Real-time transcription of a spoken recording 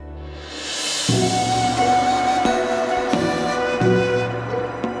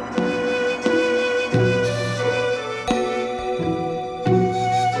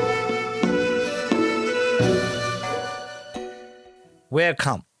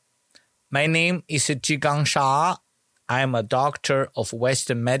Welcome. My name is Jigang Sha. I am a doctor of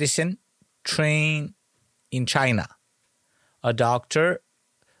Western medicine trained in China, a doctor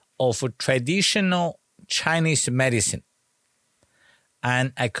of traditional Chinese medicine,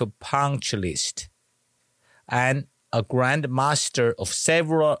 an acupuncturist, and a grandmaster of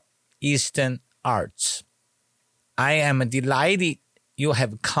several Eastern arts. I am delighted you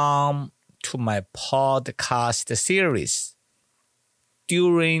have come to my podcast series.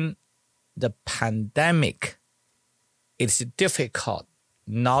 During the pandemic, it's difficult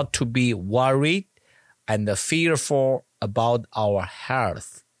not to be worried and fearful about our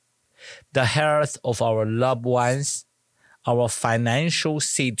health, the health of our loved ones, our financial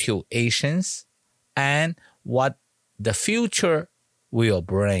situations, and what the future will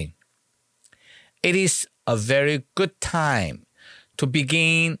bring. It is a very good time to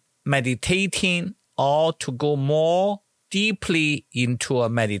begin meditating or to go more deeply into a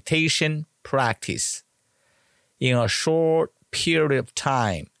meditation practice. In a short period of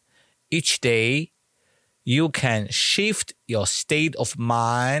time, each day, you can shift your state of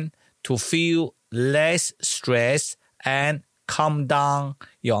mind to feel less stress and calm down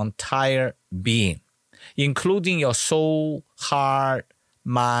your entire being, including your soul, heart,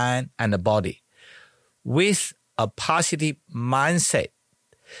 mind, and body. With a positive mindset,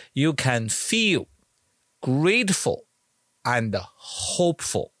 you can feel grateful and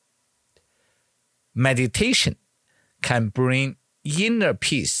hopeful. Meditation can bring inner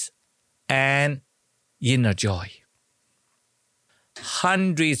peace and inner joy.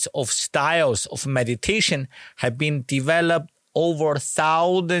 Hundreds of styles of meditation have been developed over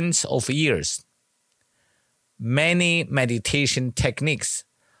thousands of years. Many meditation techniques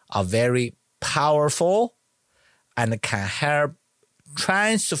are very powerful and can help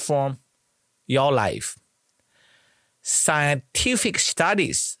transform your life. Scientific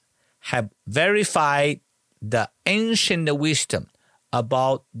studies have verified the ancient wisdom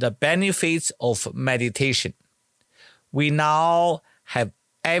about the benefits of meditation. We now have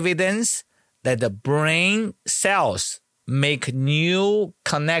evidence that the brain cells make new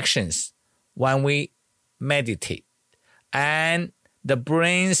connections when we meditate, and the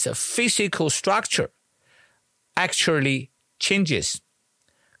brain's physical structure actually changes,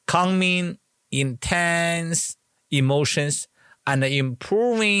 calming intense emotions and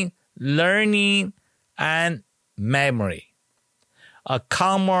improving learning and memory. A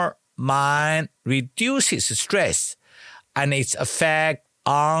calmer mind reduces stress and its effect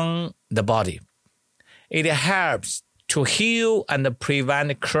on the body. It helps to heal and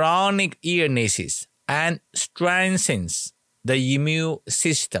prevent chronic illnesses and strengthens the immune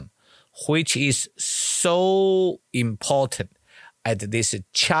system, which is so important at this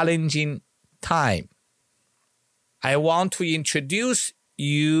challenging time. I want to introduce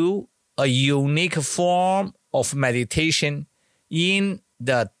you a unique form of meditation in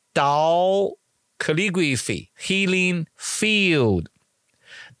the Tao calligraphy healing field.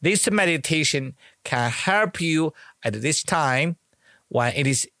 This meditation can help you at this time when it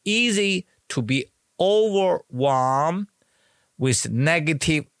is easy to be overwhelmed with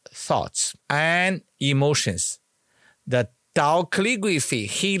negative thoughts and emotions. The Tao calligraphy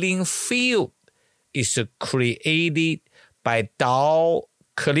healing field is created by Tao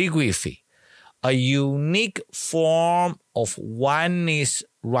calligraphy, a unique form of oneness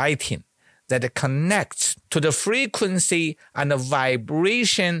writing that connects to the frequency and the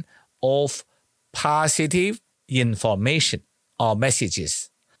vibration of positive information or messages,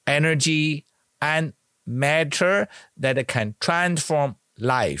 energy, and matter that can transform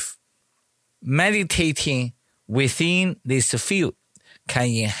life. Meditating within this field can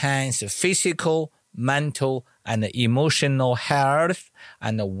enhance physical, mental, and emotional health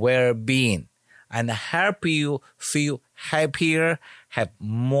and well-being, and help you feel happier, have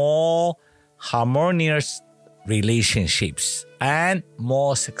more harmonious relationships, and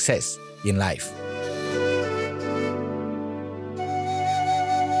more success in life.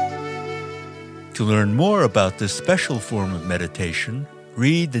 To learn more about this special form of meditation,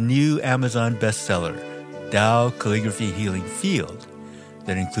 read the new Amazon bestseller, Tao Calligraphy Healing Field,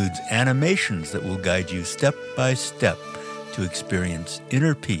 that includes animations that will guide you step by step to experience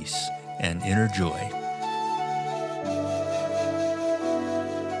inner peace and inner joy.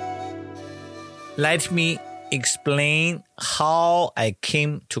 Let me explain how I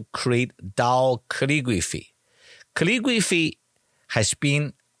came to create Tao calligraphy. Calligraphy has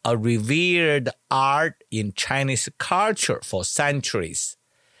been a revered art in Chinese culture for centuries.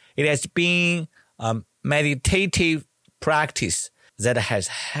 It has been a meditative practice that has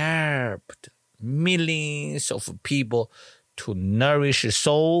helped millions of people to nourish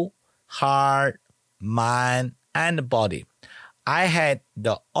soul, heart, mind, and body. I had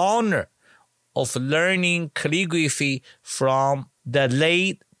the honor of learning calligraphy from the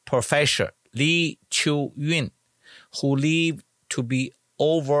late Professor Li Qiuyun, who lived to be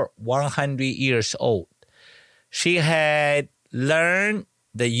over 100 years old. She had learned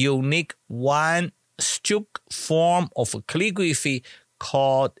the unique one-stroke form of calligraphy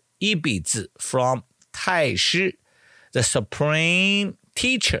called 一笔字 from Tai Shi, the supreme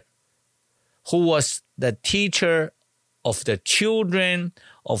teacher, who was the teacher of the children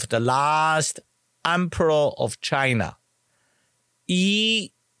of the last emperor of China.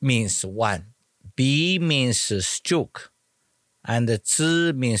 一 means one, 笔 means stroke, and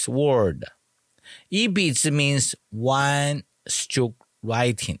字 means word. 一笔字 means one stroke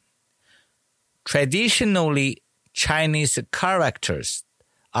writing. Traditionally, Chinese characters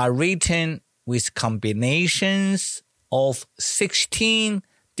are written with combinations of 16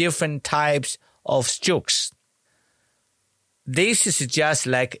 different types of strokes. This is just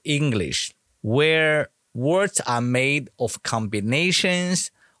like English, where words are made of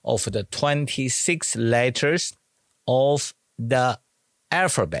combinations of the 26 letters of the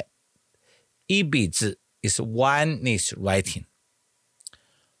alphabet. 一笔字 is one-list writing.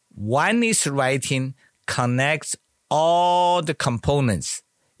 One-list writing connects all the components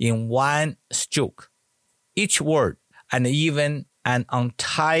in one stroke. Each word and even an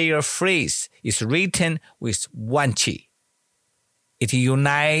entire phrase is written with one qi. It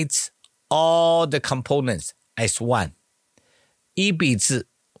unites all the components as one. 一笔字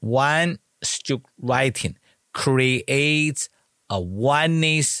one stroke writing creates a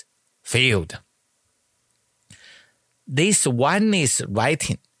oneness field. This oneness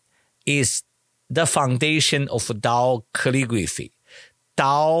writing is the foundation of Dao calligraphy.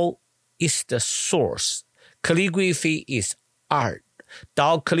 Dao is the source. Calligraphy is art.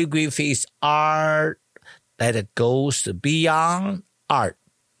 Dao calligraphy is art that goes beyond art.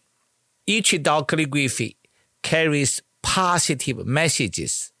 Each Dao calligraphy carries positive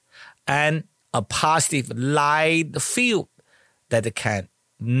messages and a positive light field that can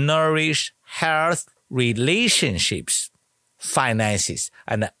nourish health, relationships, finances,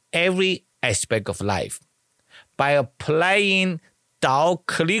 and every aspect of life. By applying Dao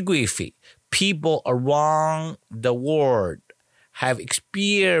calligraphy, people around the world have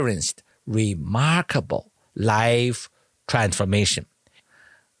experienced remarkable life transformation.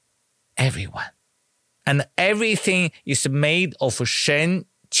 Everyone. And everything is made of Shen,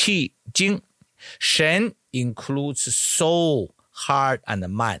 Qi, Jing. Shen includes soul, heart, and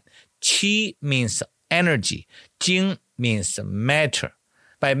mind. Qi means energy. Jing means matter.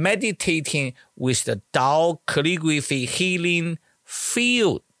 By meditating with the Dao calligraphy healing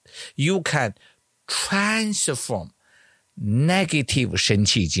field, you can transform negative Shen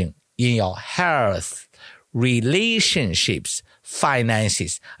Qi Jing in your health, relationships,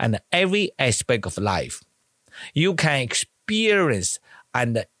 finances, and every aspect of life. You can experience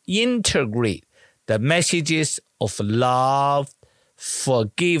and integrate the messages of love,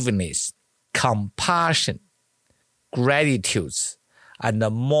 forgiveness, compassion, gratitude, and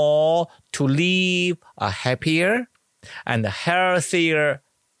more to live a happier and healthier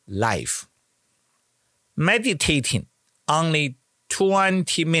life. Meditating only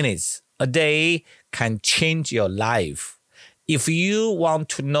 20 minutes a day can change your life. If you want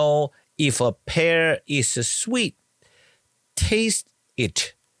to know if a pear is sweet, taste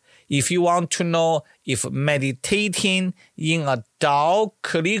it. If you want to know if meditating in a Dao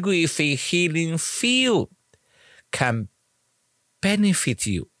calligraphy healing field can benefit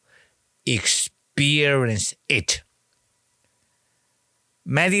you, experience it.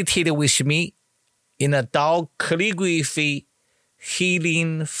 Meditate with me in a Dao calligraphy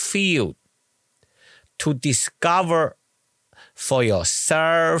healing field to discover for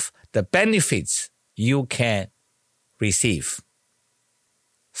yourself the benefits you can receive.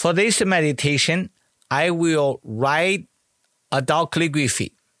 For this meditation, I will write a Dao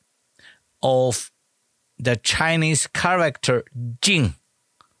calligraphy of the Chinese character Jing,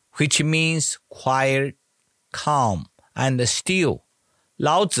 which means quiet, calm, and still.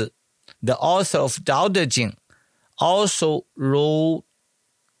 Lao Tzu, the author of Dao De Jing, also wrote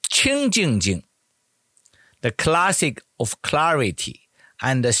Qing Jing Jing, the classic of clarity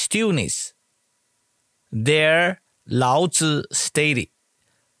and stillness. There, Lao Tzu stated,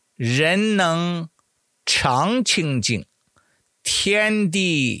 人能常清净，天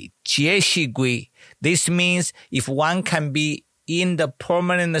地皆系归. This means if one can be in the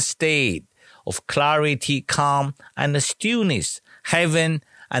permanent state of clarity, calm, and stillness, heaven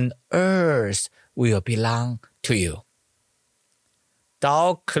and earth will belong to you.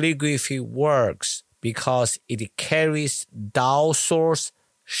 Tao calligraphy works because it carries Tao source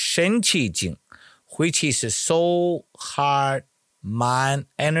Shen Qi Jing, which is soul, heart, mind,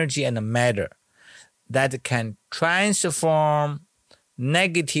 energy, and matter that can transform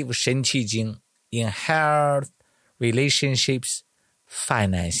negative Shen Qi Jing in health, relationships,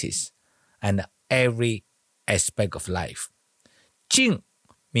 finances, and every aspect of life. Jing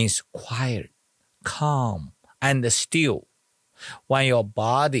means quiet, calm, and still. When your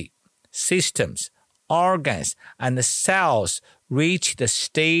body, systems, organs, and cells reach the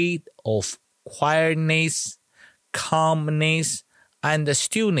state of quietness, calmness, and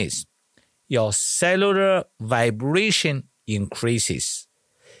stillness, your cellular vibration increases.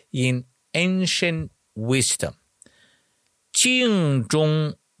 In ancient wisdom, 静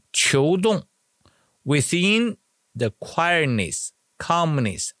中求动, within the quietness,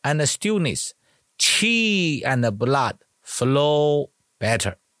 calmness, and stillness, qi and blood flow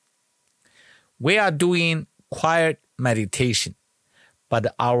better. We are doing quiet meditation,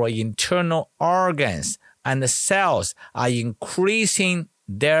 but our internal organs and cells are increasing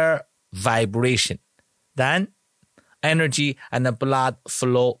their vibration. Then, energy and blood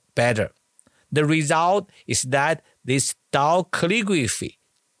flow better. The result is that this Tao calligraphy,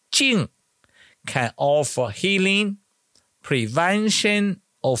 Jing, can offer healing, prevention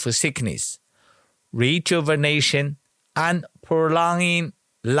of sickness, rejuvenation, and prolonging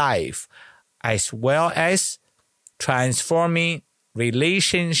life, as well as transforming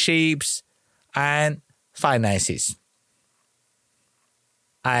relationships and finances.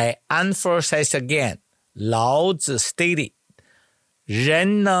 I emphasize again, Lao Tzu stated,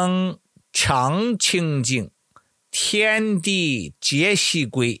 人能常清净, 天地皆系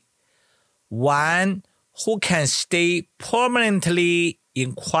归. One who can stay permanently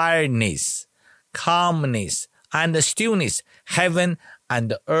in quietness, calmness, and stillness, heaven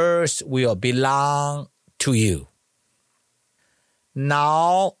and earth will belong to you.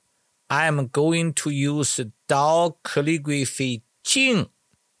 Now, I am going to use Tao calligraphy Jing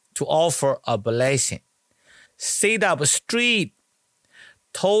to offer a blessing. Sit up straight,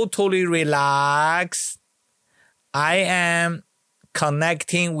 totally relax. I am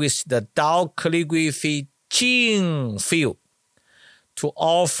connecting with the Tao calligraphy Jing field to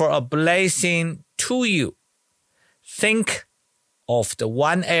offer a blessing to you. Think of the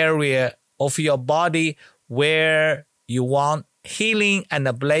one area of your body where you want healing and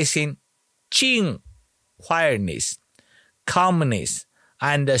a blessing. Jing, quietness, calmness,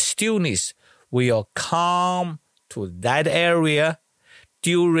 and stillness will come to that area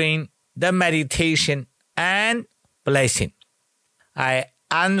during the meditation and blessing. I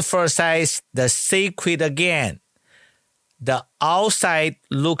emphasize the sacred again. The outside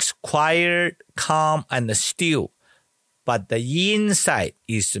looks quiet, calm, and still, but the inside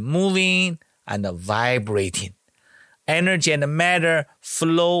is moving and vibrating. Energy and matter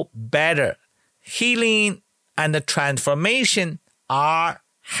flow better. Healing and transformation are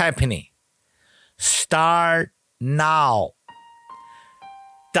happening. Start now.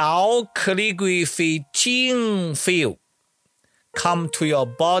 Tao calligraphy Jing field. Come to your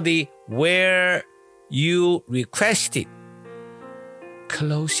body where you requested.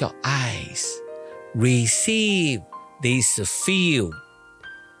 Close your eyes. Receive this field.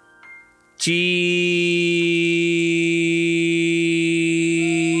 Jing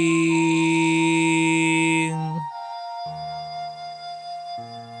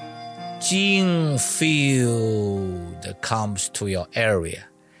field comes to your area.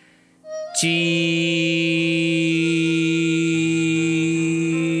 Jing.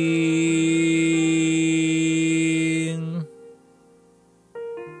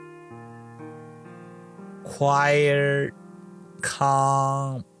 Quiet,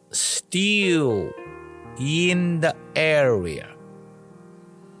 calm, still in the area.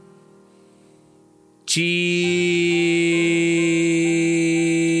 Jing.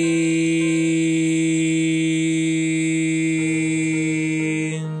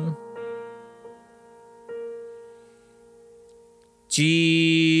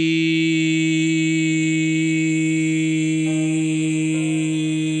 Jing.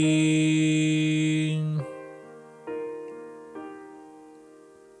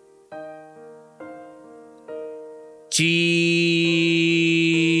 Jing.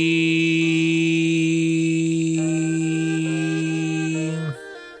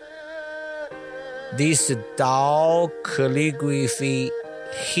 This Tao calligraphy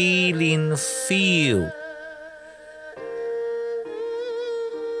healing field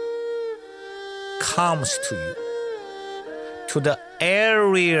comes to you, to the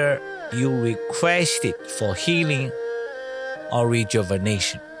area you requested for healing or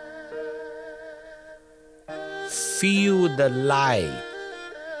rejuvenation. Feel the light,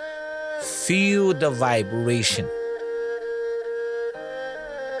 feel the vibration.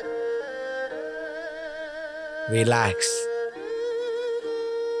 Relax.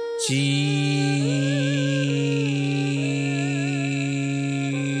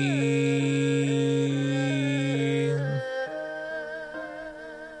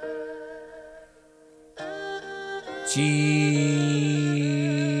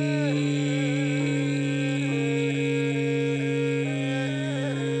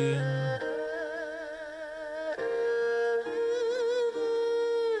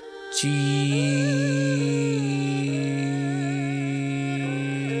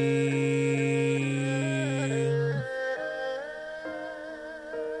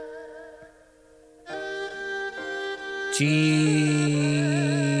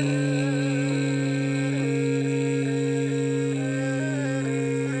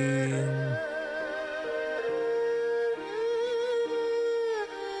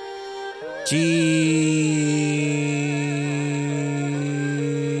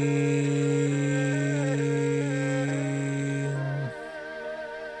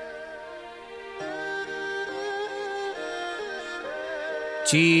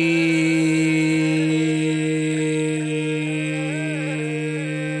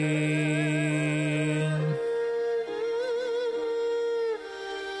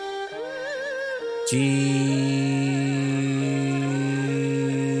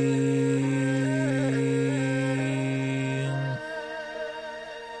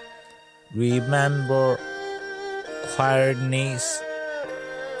 Remember quietness,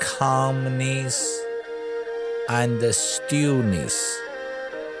 calmness, and stillness.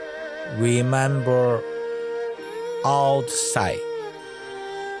 Remember outside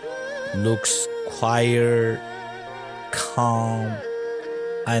looks quiet, calm,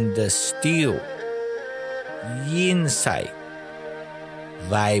 and still. Inside,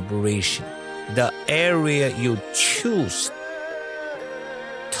 vibration. The area you choose.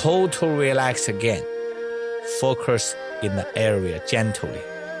 Total relax again. Focus in the area gently.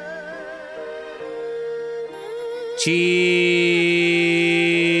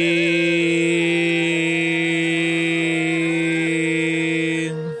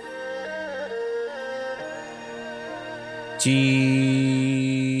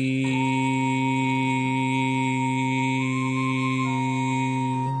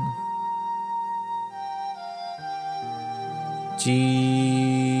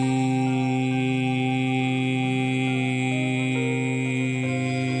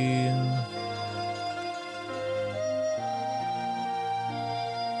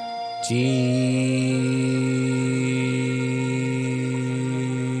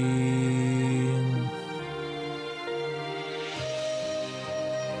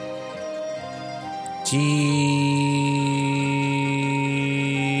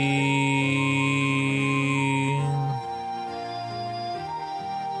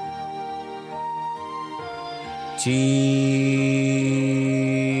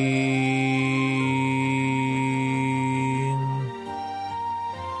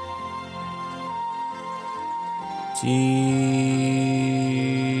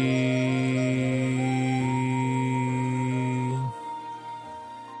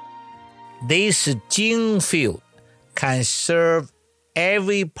 This Jing field can serve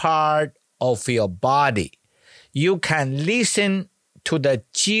every part of your body. You can listen to the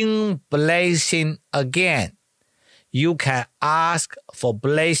Jing blessing again. You can ask for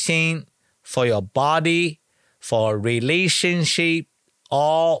blessing for your body, for relationship,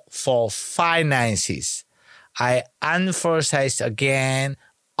 or for finances. I emphasize again,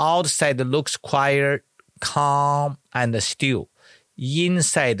 outside looks quiet, calm, and still.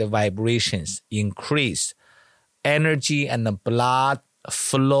 Inside the vibrations increase. Energy and blood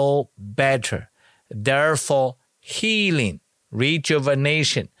flow better. Therefore, healing,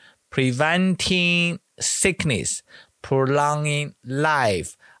 rejuvenation, preventing sickness, prolonging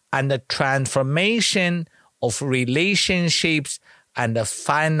life, and the transformation of relationships and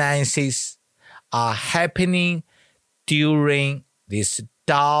finances are happening during this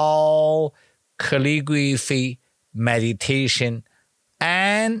Tao calligraphy meditation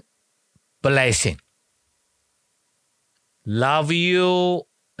and blessing. Love you,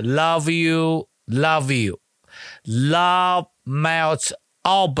 love you, love you. Love melts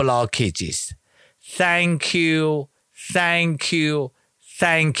all blockages. Thank you, thank you,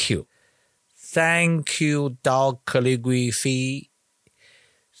 thank you. Thank you, Tao Calligraphy.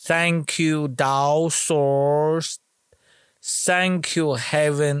 Thank you, Tao Source. Thank you,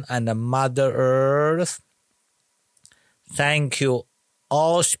 Heaven and Mother Earth. Thank you,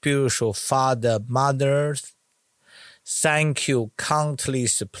 all spiritual Father, Mothers. Thank you,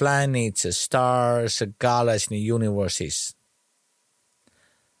 countless planets, stars, galaxies, and universes.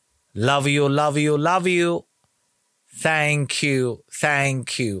 Love you, love you, love you. Thank you,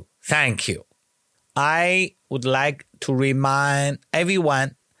 thank you, thank you. I would like to remind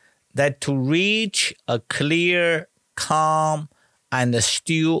everyone that to reach a clear, calm, and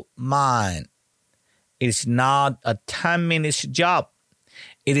still mind, it is not a 10-minute job.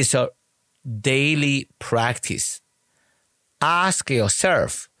 It is a daily practice. Ask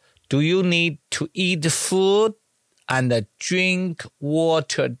yourself, do you need to eat food and drink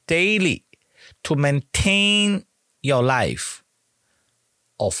water daily to maintain your life?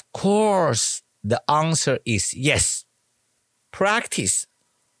 Of course, the answer is yes. Practice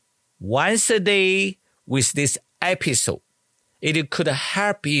once a day with this episode. It could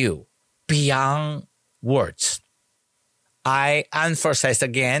help you beyond words. I emphasize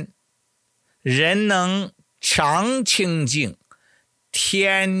again, 人能常清净，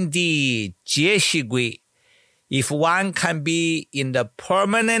天地皆系归. If one can be in the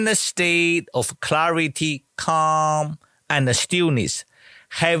permanent state of clarity, calm, and stillness,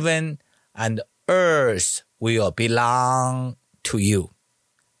 heaven and earth will belong to you.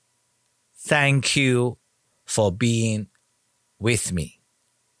 Thank you for being with me.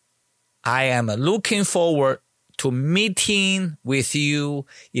 I am looking forward to meeting with you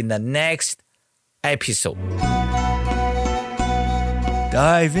in the next episode.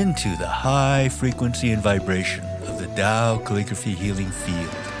 Dive into the high frequency and vibration of the Tao Calligraphy Healing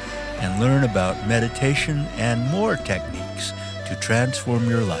Field and learn about meditation and more techniques to transform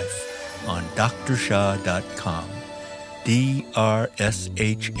your life on drsha.com, drsha.com.